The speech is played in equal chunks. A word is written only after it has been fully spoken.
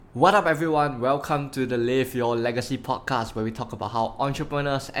What up, everyone? Welcome to the Live Your Legacy podcast, where we talk about how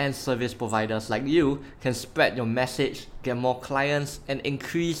entrepreneurs and service providers like you can spread your message, get more clients, and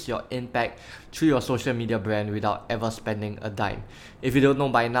increase your impact through your social media brand without ever spending a dime. If you don't know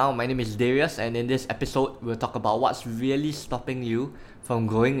by now, my name is Darius, and in this episode, we'll talk about what's really stopping you from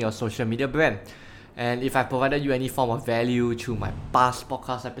growing your social media brand. And if I provided you any form of value through my past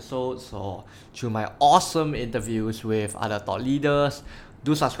podcast episodes or through my awesome interviews with other thought leaders,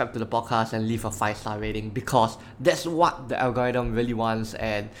 do subscribe to the podcast and leave a 5-star rating, because that's what the algorithm really wants,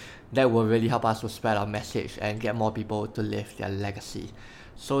 and that will really help us to spread our message and get more people to live their legacy.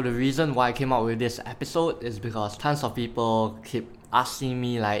 So the reason why I came out with this episode is because tons of people keep asking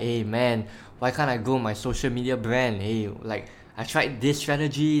me like, hey man, why can't I grow my social media brand? Hey, like, I tried this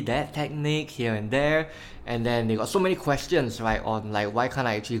strategy, that technique here and there, and then they got so many questions, right, on like why can't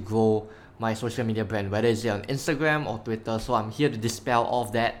I actually grow my social media brand, whether it's on Instagram or Twitter. So I'm here to dispel all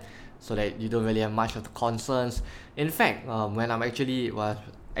of that so that you don't really have much of the concerns. In fact, when I'm actually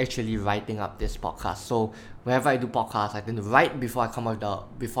writing up this podcast, so whenever I do podcasts, I tend to write before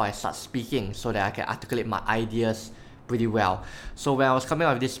I start speaking, so that I can articulate my ideas pretty well. So when I was coming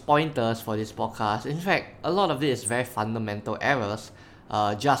up with these pointers for this podcast, in fact, a lot of it is very fundamental errors.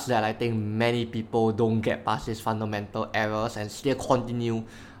 Just that I think many people don't get past these fundamental errors and still continue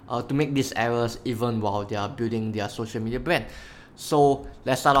to make these errors even while they are building their social media brand. So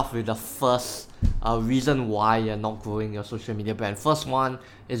let's start off with the first reason why you're not growing your social media brand. First one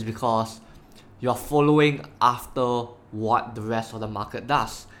is because you're following after what the rest of the market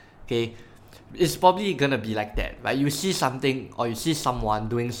does. Okay, it's probably gonna be like that, right? You see something or you see someone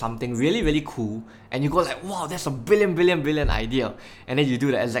doing something really, really cool, and you go like, wow, that's a brilliant idea, and then you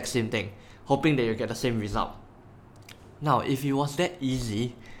do the exact same thing, hoping that you get the same result. Now, if it was that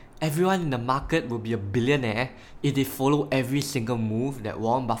easy, everyone in the market would be a billionaire if they follow every single move that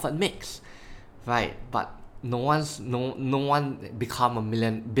Warren Buffett makes, right? But no one become a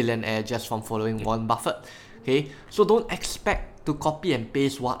billionaire just from following Warren Buffett. Okay, so don't expect to copy and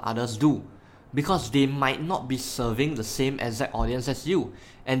paste what others do, because they might not be serving the same exact audience as you,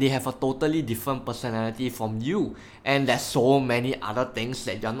 and they have a totally different personality from you, and there's so many other things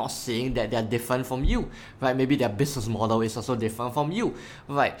that you're not seeing that they're different from you, right? Maybe their business model is also different from you,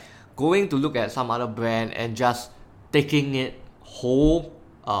 right? Going to look at some other brand and just taking it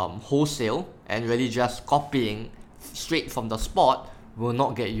wholesale and really just copying straight from the spot will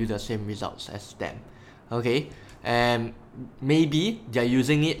not get you the same results as them. Okay, and maybe they're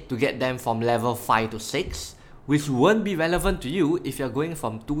using it to get them from level 5 to 6, which won't be relevant to you if you're going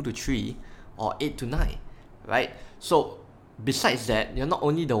from 2 to 3 or 8 to 9, right? So besides that, you're not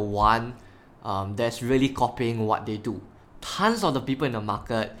only the one that's really copying what they do. Tons of the people in the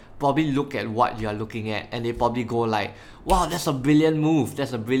market probably look at what you're looking at, and they probably go like, wow, that's a brilliant move,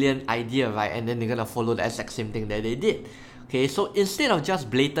 that's a brilliant idea, right? And then they're gonna follow the exact same thing that they did. Okay, so instead of just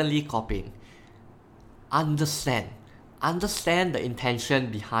blatantly copying, understand the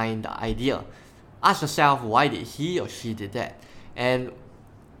intention behind the idea. Ask yourself, why did he or she did that, and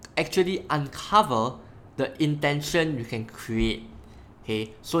actually uncover the intention you can create,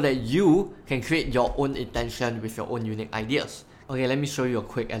 okay, so that you can create your own intention with your own unique ideas. Okay, let me show you a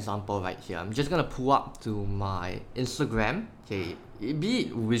quick example right here. I'm just gonna pull up to my Instagram, okay, be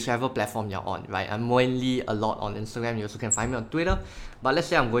it whichever platform you're on, right? I'm mainly a lot on Instagram. You also can find me on Twitter. But let's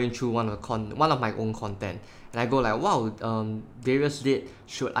say I'm going through one of my own content, and I go like, wow, Darius did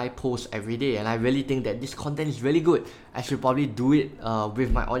should I post every day, and I really think that this content is really good. I should probably do it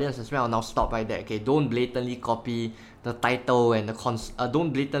with my audience as well. Now stop right there. Okay, don't blatantly copy the title and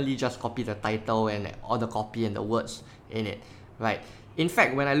don't blatantly just copy the title and all the copy and the words in it, right? In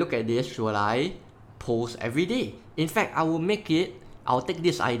fact, when I look at this, should I post every day? In fact, I'll take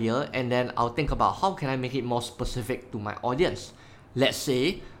this idea and then I'll think about how can I make it more specific to my audience. Let's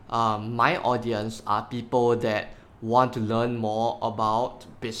say my audience are people that want to learn more about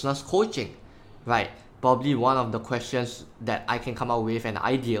business coaching, right? Probably one of the questions that I can come up with, an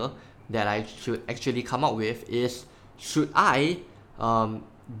idea that I should actually come up with, is, should I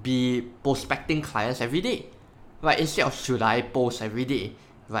be prospecting clients every day? Right, instead of should I post every day,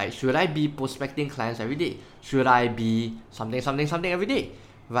 right? Should I be prospecting clients every day? Should I be something every day,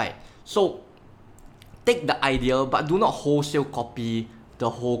 right? So take the idea, but do not wholesale copy the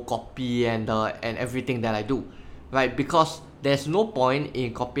whole copy and everything that I do, right? Because there's no point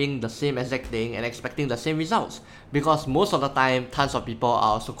in copying the same exact thing and expecting the same results, because most of the time tons of people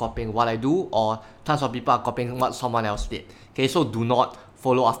are also copying what I do, or tons of people are copying what someone else did. Okay, so do not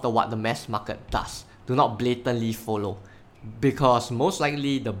follow after what the mass market does. Do not blatantly follow, because most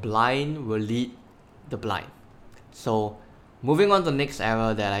likely the blind will lead the blind. So Moving on to the next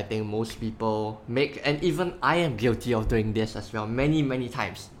error that I think most people make, and even I am guilty of doing this as well many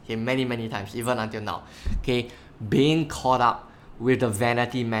times. Okay, many times, even until now. Okay, being caught up with the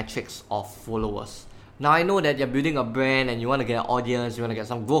vanity metrics of followers. Now I know that you're building a brand and you want to get an audience, you want to get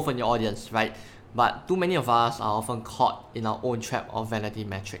some growth in your audience, right? But too many of us are often caught in our own trap of vanity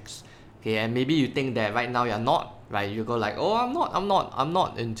metrics. Okay, and maybe you think that right now you're not, right? You go like, oh, I'm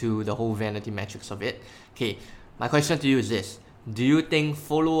not into the whole vanity metrics of it. Okay, my question to you is this: do you think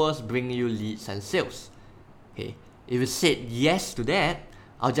followers bring you leads and sales? Okay, if you said yes to that,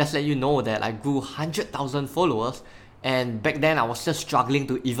 I'll just let you know that I grew 100,000 followers, and back then I was just struggling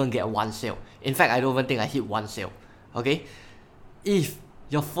to even get one sale. In fact, I don't even think I hit one sale. Okay, if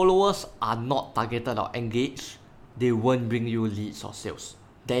your followers are not targeted or engaged, they won't bring you leads or sales.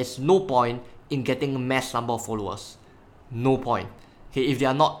 There is no point in getting a mass number of followers. No point. Okay, if they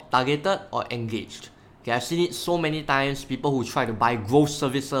are not targeted or engaged. Okay, I've seen it so many times. People who try to buy growth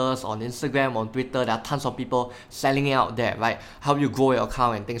services on Instagram, on Twitter, there are tons of people selling it out there, right? Help you grow your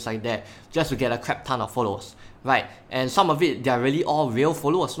account and things like that, just to get a crap ton of followers, right? And some of it, they are really all real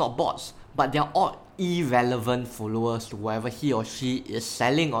followers, not bots, but they are all irrelevant followers to whatever he or she is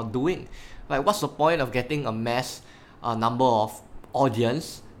selling or doing. Right? What's the point of getting a mass number of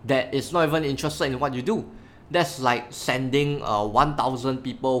audience that is not even interested in what you do? That's like sending 1,000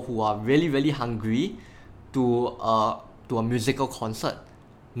 people who are really hungry to a musical concert.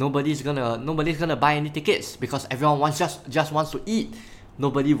 Nobody's gonna buy any tickets because everyone just wants to eat.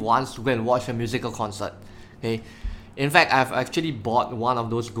 Nobody wants to go and watch a musical concert. Okay. In fact, I've actually bought one of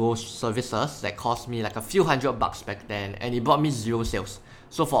those ghost services that cost me like a few $100 back then, and it brought me 0 sales.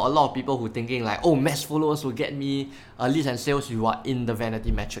 So for a lot of people who thinking like, oh, mass followers will get me leads and sales, you are in the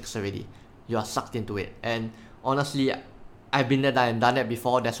vanity metrics already. You are sucked into it. And honestly, I've been there and done that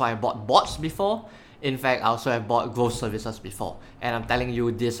before. That's why I bought bots before. In fact, I also have bought growth services before. And I'm telling you,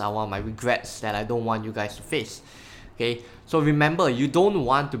 these are one of my regrets that I don't want you guys to face. Okay, so remember, you don't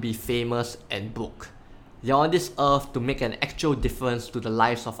want to be famous and broke. You're on this earth to make an actual difference to the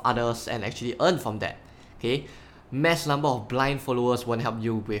lives of others and actually earn from that. Okay, mass number of blind followers won't help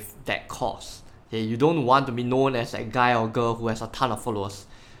you with that cause. Okay, you don't want to be known as a guy or girl who has a ton of followers.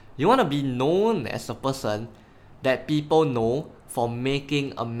 You want to be known as a person that people know for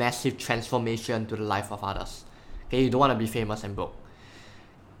making a massive transformation to the life of others. Okay, you don't want to be famous and broke.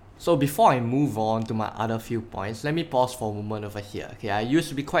 So before I move on to my other few points, let me pause for a moment over here. Okay, I used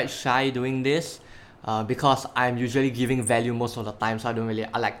to be quite shy doing this because I'm usually giving value most of the time, so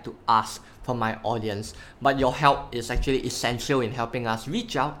I like to ask from my audience. But your help is actually essential in helping us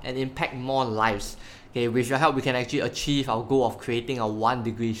reach out and impact more lives. Okay, with your help, we can actually achieve our goal of creating a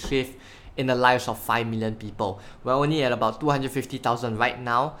 1-degree shift in the lives of 5 million people. We're only at about 250,000 right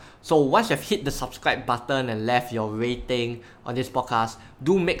now. So once you've hit the subscribe button and left your rating on this podcast,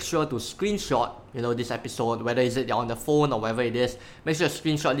 do make sure to screenshot, this episode, whether is it you're on the phone or whatever it is. Make sure to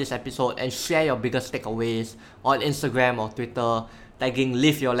screenshot this episode and share your biggest takeaways on Instagram or Twitter, tagging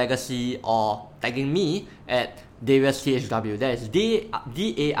Live Your Legacy or tagging me at Darius THW. That is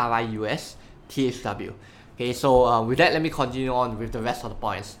Darius THW. Okay, so with that, let me continue on with the rest of the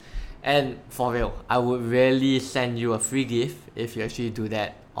points. And for real, I would really send you a free gift if you actually do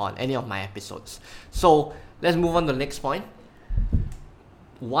that on any of my episodes. So let's move on to the next point.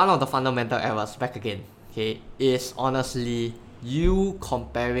 One of the fundamental errors, back again, okay, is honestly you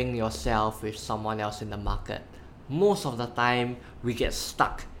comparing yourself with someone else in the market. Most of the time, we get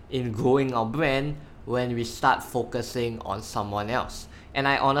stuck in growing our brand when we start focusing on someone else. And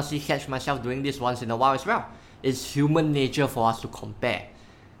I honestly catch myself doing this once in a while as well. It's human nature for us to compare.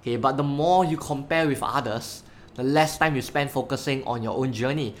 Okay, but the more you compare with others, the less time you spend focusing on your own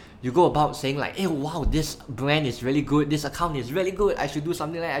journey. You go about saying like, hey, wow, this brand is really good, this account is really good, I should do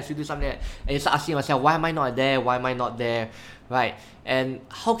something like that, and you start asking yourself, why am I not there, right? And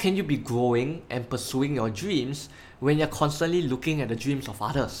how can you be growing and pursuing your dreams when you're constantly looking at the dreams of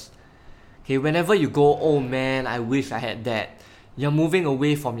others? Okay, whenever you go, oh man, I wish I had that, you're moving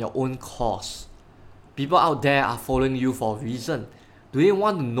away from your own cause. People out there are following you for a reason. Do they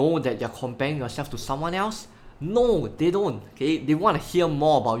want to know that you're comparing yourself to someone else? No, they don't. Okay, they want to hear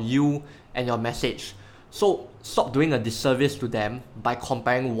more about you and your message. So stop doing a disservice to them by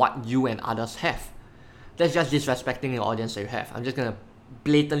comparing what you and others have. That's just disrespecting the audience that you have. I'm just gonna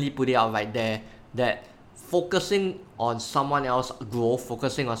blatantly put it out right there that focusing on someone else's growth,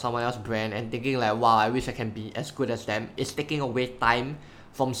 focusing on someone else's brand, and thinking like, wow, I wish I can be as good as them, is taking away time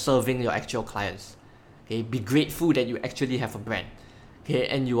from serving your actual clients. Okay, be grateful that you actually have a brand. Okay,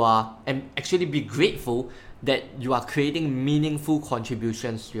 and actually be grateful that you are creating meaningful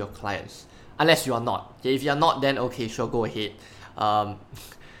contributions to your clients. unless you are not. Okay, if you are not, then okay, sure, go ahead. Um,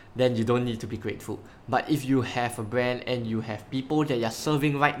 then you don't need to be grateful. But if you have a brand and you have people that you're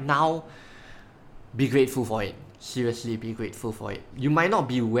serving right now, be grateful for it. Seriously, be grateful for it. You might not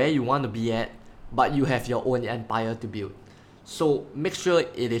be where you want to be at, but you have your own empire to build. So make sure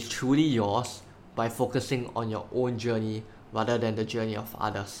it is truly yours by focusing on your own journey rather than the journey of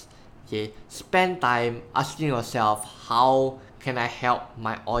others. Okay, spend time asking yourself, how can I help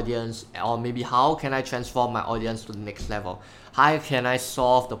my audience, or maybe how can I transform my audience to the next level? How can I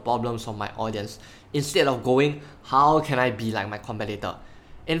solve the problems of my audience? Instead of going, how can I be like my competitor?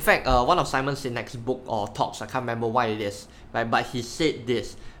 In fact, one of Simon Sinek's book or talks, I can't remember what it is, right? But he said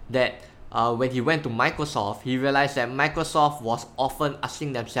this, that when he went to Microsoft, he realized that Microsoft was often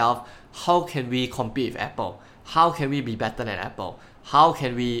asking themselves, how can we compete with Apple? How can we be better than Apple? How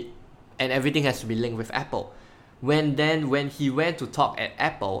can we, and everything has to be linked with Apple. When he went to talk at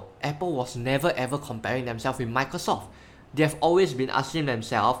Apple, Apple was never ever comparing themselves with Microsoft. They have always been asking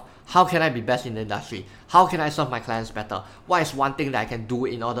themselves, how can I be best in the industry? How can I serve my clients better? What is one thing that I can do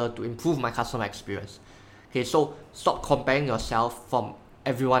in order to improve my customer experience? Okay, so stop comparing yourself from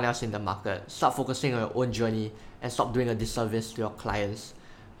everyone else in the market. Start focusing on your own journey and stop doing a disservice to your clients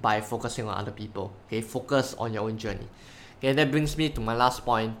by focusing on other people. Okay, focus on your own journey. Okay, that brings me to my last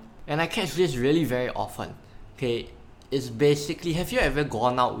point, and I catch this really very often. Okay, it's basically, have you ever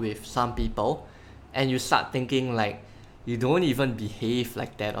gone out with some people and you start thinking like, you don't even behave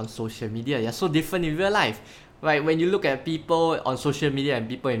like that on social media. You're so different in real life, right? When you look at people on social media and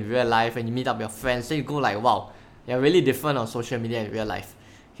people in real life, and you meet up your friends, then you go like, wow, you're really different on social media and real life.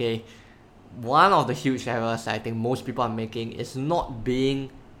 Okay, one of the huge errors I think most people are making is not being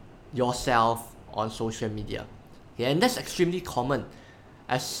yourself on social media. Okay, and that's extremely common.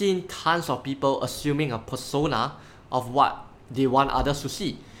 I've seen tons of people assuming a persona of what they want others to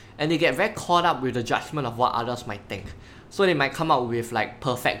see, and they get very caught up with the judgment of what others might think. So they might come up with like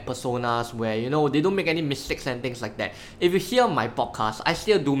perfect personas where, you know, they don't make any mistakes and things like that. If you hear my podcast, I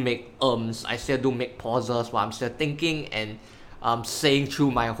still do make I still do make pauses while I'm still thinking and saying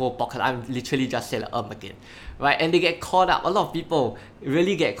through my whole podcast. I'm literally just saying again, right? And they get caught up. A lot of people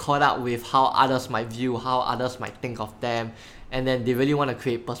really get caught up with how others might view, how others might think of them, and then they really want to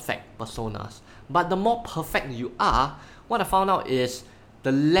create perfect personas. But the more perfect you are, what I found out is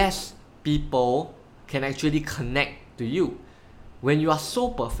the less people can actually connect to you. When you are so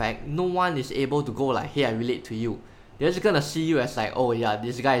perfect, no one is able to go like, hey, I relate to you. They're just gonna see you as like, oh yeah,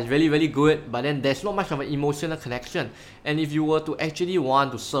 this guy is really, really good, but then there's not much of an emotional connection. And if you were to actually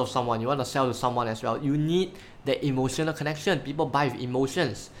want to serve someone, you want to sell to someone as well, you need that emotional connection. People buy with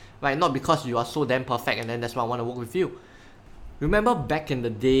emotions, right? Not because you are so damn perfect and then that's why I want to work with you. Remember back in the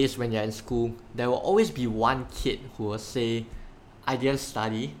days when you're in school, there will always be one kid who will say, I didn't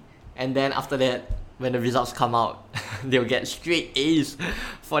study, and then after that, when the results come out, they'll get straight A's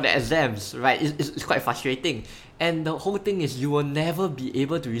for the exams, right? It's quite frustrating. And the whole thing is you will never be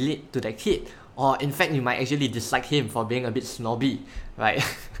able to relate to that kid. Or in fact, you might actually dislike him for being a bit snobby, right?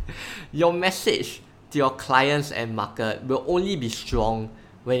 Your message to your clients and market will only be strong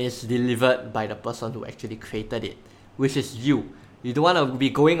when it's delivered by the person who actually created it, which is you. You don't want to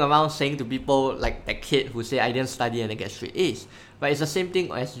be going around saying to people like that kid who say I didn't study and they get straight A's. But it's the same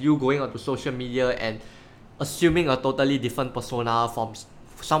thing as you going onto social media and assuming a totally different persona from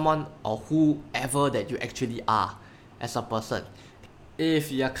someone or whoever that you actually are as a person.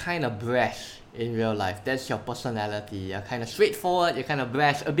 If you're kind of brash in real life, that's your personality. You're kind of straightforward, you're kind of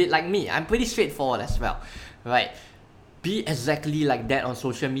brash, a bit like me. I'm pretty straightforward as well, right? Be exactly like that on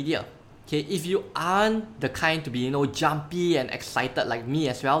social media. Okay, if you aren't the kind to be, jumpy and excited like me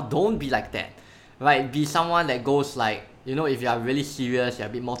as well, don't be like that, right? Be someone that goes like, if you are really serious, you're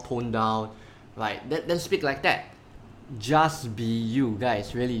a bit more toned down, right? Then speak like that. Just be you,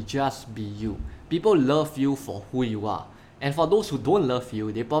 guys, really, just be you. People love you for who you are. And for those who don't love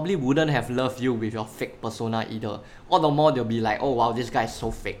you, they probably wouldn't have loved you with your fake persona either. All the more they'll be like, oh wow, this guy is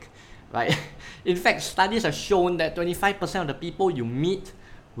so fake, right? In fact, studies have shown that 25% of the people you meet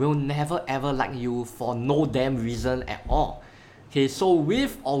will never ever like you for no damn reason at all. Okay, so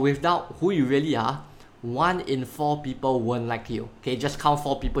with or without who you really are, 1 in 4 people won't like you. Okay, just count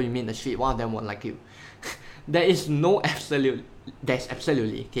 4 people you meet in the street, 1 of them won't like you. There's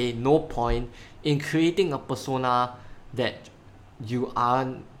absolutely no point in creating a persona that you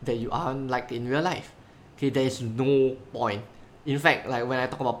aren't like in real life. Okay, there is no point. In fact, like when I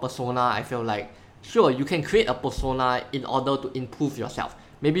talk about persona, I feel like sure, you can create a persona in order to improve yourself.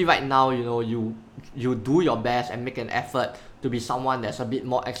 Maybe right now, you do your best and make an effort to be someone that's a bit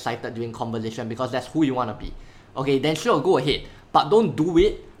more excited during conversation because that's who you want to be. Okay, then sure, go ahead. But don't do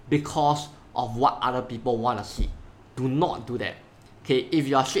it because of what other people want to see. Do not do that. Okay, if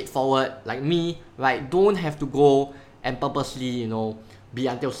you are straightforward like me, right, don't have to go and purposely, be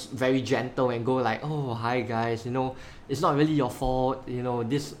until very gentle and go like, oh, hi guys, it's not really your fault,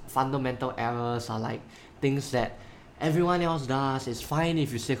 these fundamental errors are like things that everyone else does. It's fine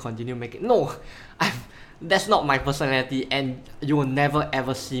if you still continue making. No, that's not my personality, and you will never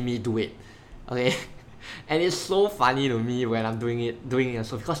ever see me do it. Okay, and it's so funny to me when I'm doing it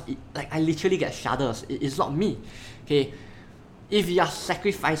so, because I literally get shudders. It's not me. Okay, if you are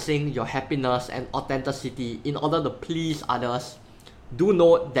sacrificing your happiness and authenticity in order to please others, do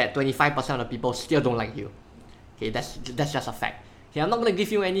note that 25% of the people still don't like you. Okay, that's just a fact. Okay, I'm not gonna give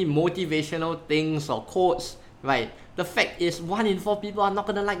you any motivational things or quotes, right? The fact is 1 in 4 people are not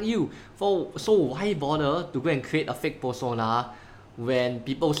gonna like you. So why bother to go and create a fake persona when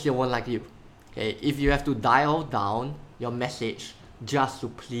people still won't like you? Okay, if you have to dial down your message just to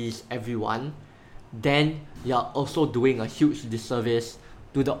please everyone, then you're also doing a huge disservice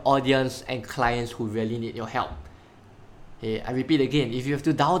to the audience and clients who really need your help. Okay, I repeat again, if you have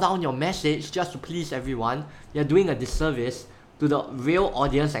to dial down your message just to please everyone, you're doing a disservice to the real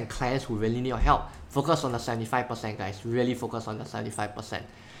audience and clients who really need your help. Focus on the 75%, guys. Really focus on the 75%.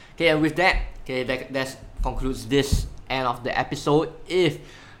 Okay, and with that, that concludes this end of the episode. If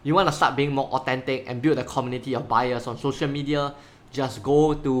you want to start being more authentic and build a community of buyers on social media, just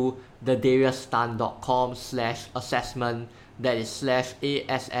go to thedariustan.com/assessment. That is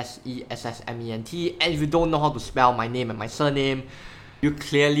 /ASSESSMENT. And if you don't know how to spell my name and my surname, you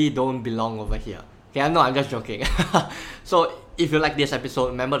clearly don't belong over here. Okay, I'm just joking. So if you like this episode,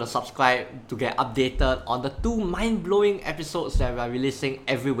 remember to subscribe to get updated on the 2 mind-blowing episodes that we are releasing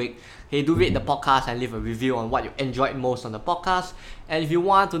every week. Okay, do rate the podcast and leave a review on what you enjoyed most on the podcast. And if you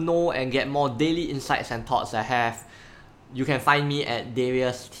want to know and get more daily insights and thoughts I have, you can find me at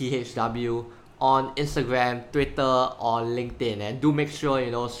DariusTHW on Instagram, Twitter, or LinkedIn. And do make sure,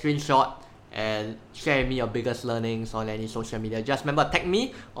 screenshot and share with me your biggest learnings on any social media. Just remember, tag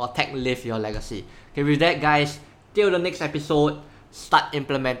me or tag Live Your Legacy. Okay, with that, guys, till the next episode, start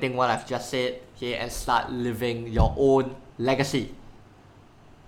implementing what I've just said, okay, and start living your own legacy.